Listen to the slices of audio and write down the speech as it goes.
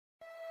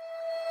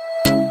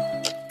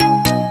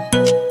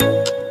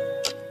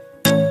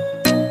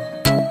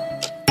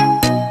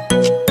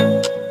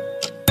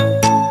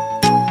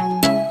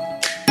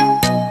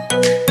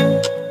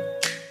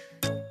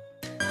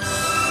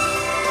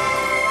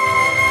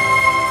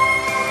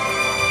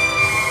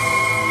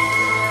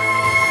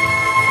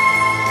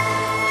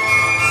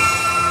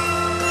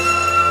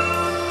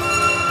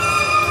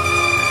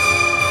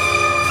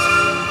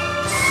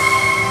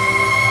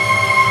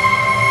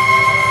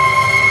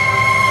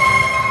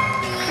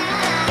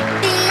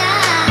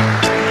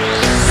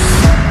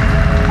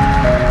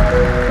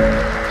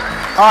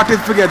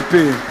Artists forget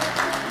pay.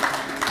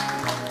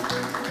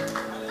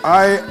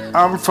 I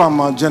am from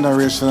a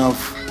generation of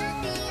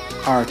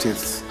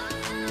artists.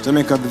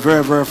 Jamaica, the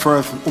very, very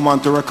first woman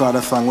to record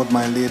a song with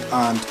my late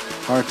aunt,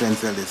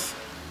 Hortense Ellis.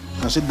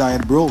 And she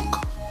died broke.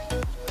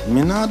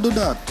 Me not do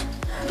that.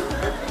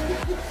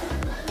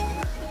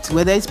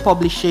 Whether it's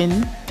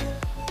publishing,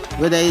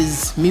 whether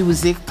it's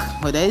music,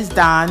 whether it's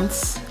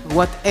dance,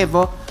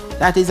 whatever,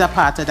 that is a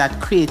part of that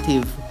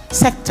creative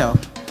sector.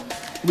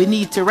 We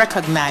need to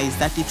recognize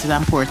that it's an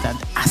important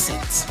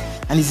asset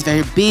and it's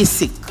very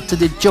basic to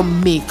the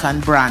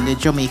Jamaican brand, the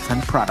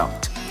Jamaican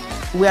product.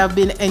 We have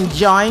been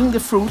enjoying the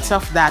fruits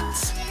of that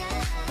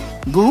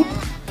group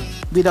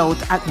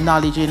without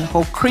acknowledging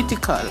how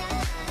critical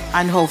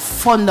and how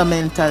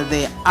fundamental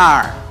they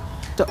are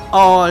to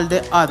all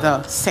the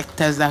other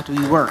sectors that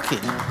we work in.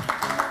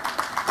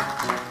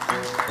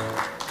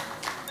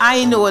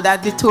 I know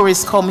that the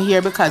tourists come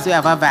here because we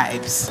have our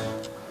vibes.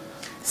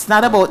 It's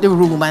not about the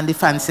room and the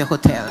fancy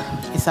hotel.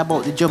 It's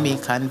about the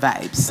Jamaican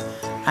vibes.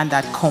 And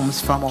that comes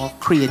from our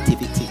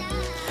creativity.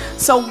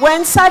 So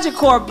when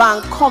Sagicor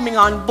Bank coming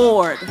on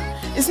board,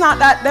 it's not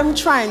that them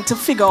trying to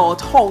figure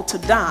out how to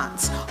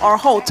dance or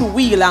how to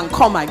wheel and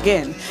come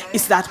again.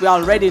 It's that we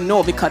already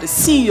know because the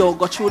CEO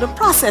got through the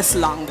process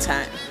long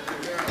time.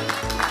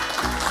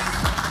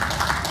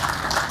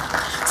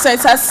 So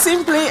it's as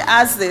simply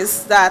as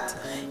this, that,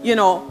 you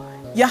know,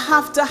 you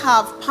have to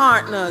have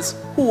partners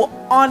who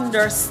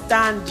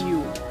understand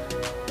you.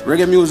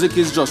 Reggae music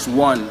is just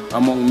one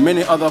among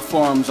many other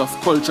forms of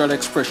cultural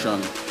expression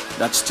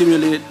that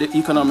stimulate the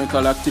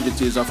economical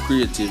activities of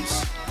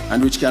creatives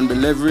and which can be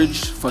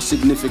leveraged for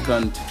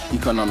significant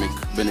economic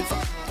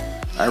benefit.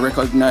 I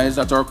recognize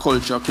that our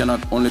culture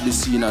cannot only be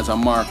seen as a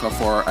marker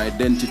for our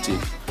identity,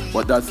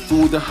 but that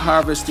through the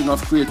harvesting of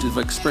creative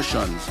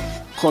expressions,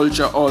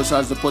 culture also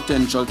has the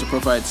potential to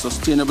provide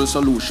sustainable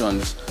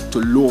solutions to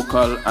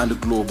local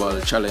and global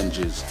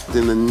challenges.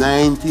 In the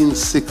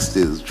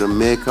 1960s,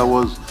 Jamaica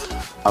was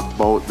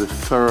about the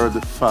third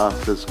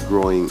fastest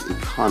growing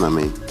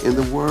economy in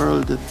the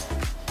world.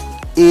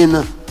 In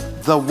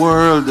the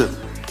world.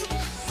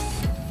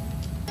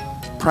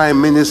 Prime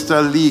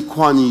Minister Lee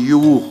Kuan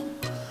Yew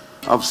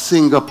of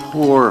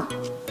Singapore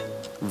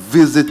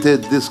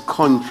visited this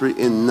country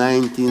in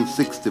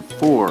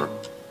 1964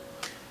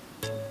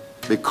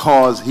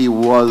 because he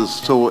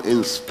was so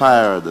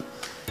inspired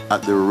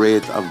at the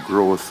rate of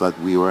growth that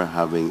we were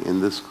having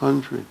in this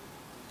country.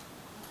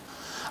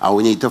 And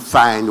we need to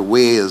find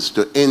ways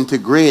to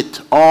integrate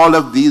all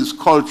of these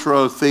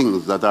cultural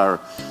things that are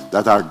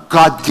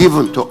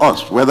God-given to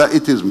us, whether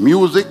it is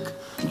music,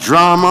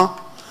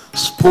 drama,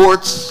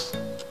 sports,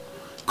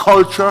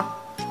 culture.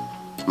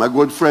 My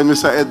good friend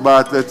Mr. Ed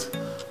Bartlett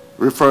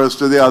refers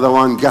to the other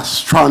one,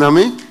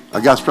 gastronomy.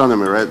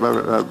 Gastronomy, right,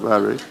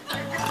 Valerie?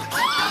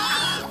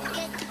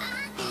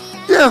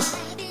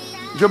 Yes,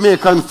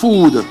 Jamaican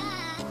food.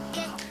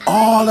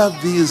 All of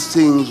these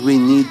things we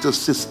need to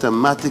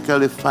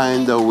systematically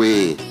find a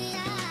way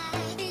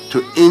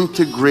to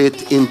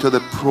integrate into the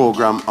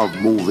program of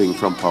moving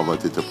from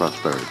poverty to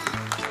prosperity.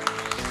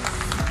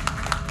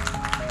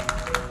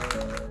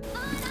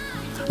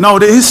 Now,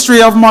 the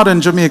history of modern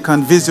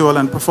Jamaican visual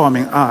and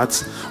performing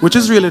arts, which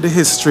is really the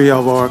history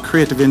of our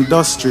creative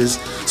industries,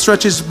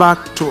 stretches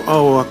back to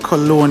our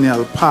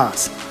colonial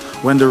past,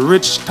 when the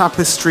rich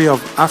tapestry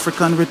of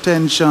African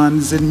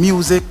retentions in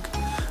music,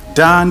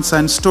 dance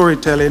and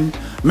storytelling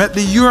met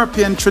the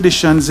European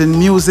traditions in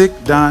music,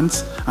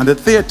 dance and the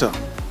theater.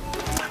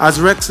 As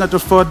Rex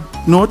Nettleford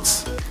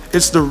notes,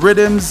 it's the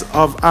rhythms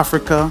of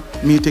Africa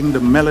meeting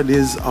the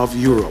melodies of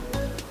Europe.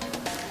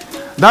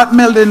 That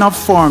melding of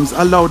forms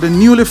allowed the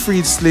newly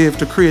freed slave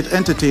to create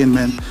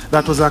entertainment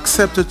that was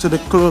accepted to the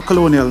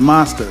colonial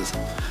masters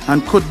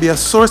and could be a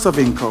source of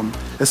income,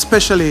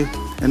 especially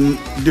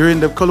during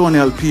the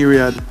colonial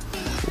period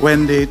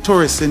when the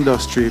tourist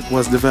industry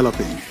was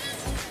developing.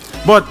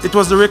 But it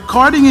was the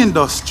recording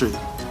industry,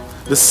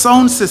 the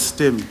sound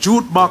system,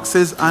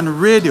 jukeboxes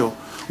and radio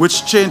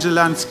which changed the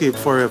landscape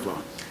forever.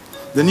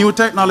 The new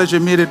technology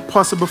made it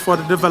possible for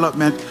the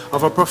development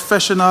of a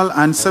professional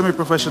and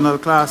semi-professional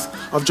class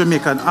of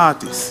Jamaican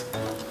artists.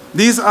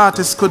 These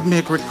artists could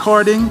make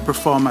recording,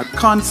 perform at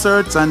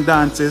concerts and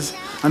dances,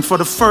 and for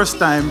the first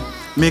time,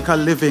 make a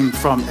living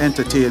from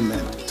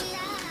entertainment.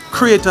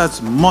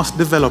 Creators must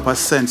develop a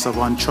sense of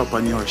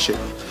entrepreneurship.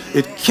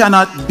 It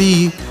cannot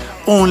be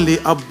only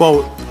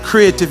about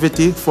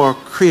creativity for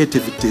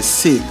creativity's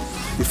sake.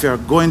 If you're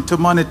going to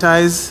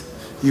monetize,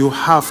 you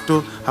have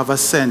to have a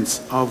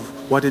sense of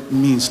what it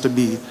means to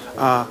be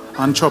an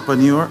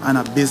entrepreneur and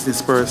a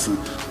business person.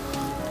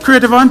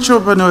 Creative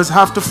entrepreneurs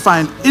have to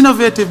find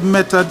innovative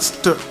methods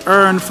to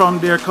earn from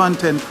their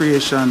content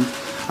creation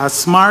as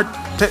smart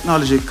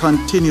technology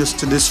continues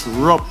to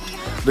disrupt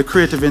the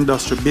creative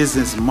industry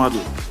business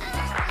model.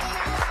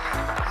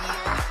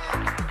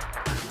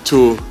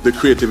 To the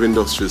creative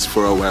industries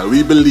for a while.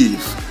 We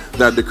believe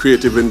that the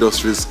creative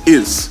industries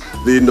is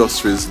the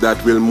industries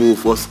that will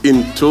move us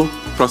into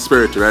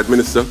prosperity, right,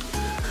 Minister?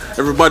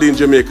 Everybody in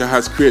Jamaica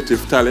has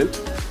creative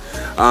talent,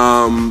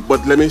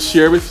 But let me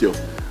share with you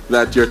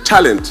that your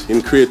talent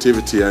in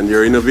creativity and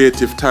your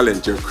innovative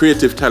talent, your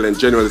creative talent,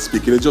 generally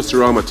speaking, is just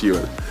raw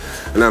material.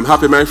 And I'm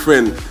happy my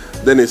friend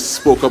Dennis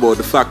spoke about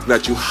the fact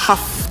that you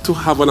have to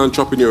have an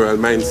entrepreneurial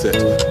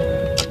mindset.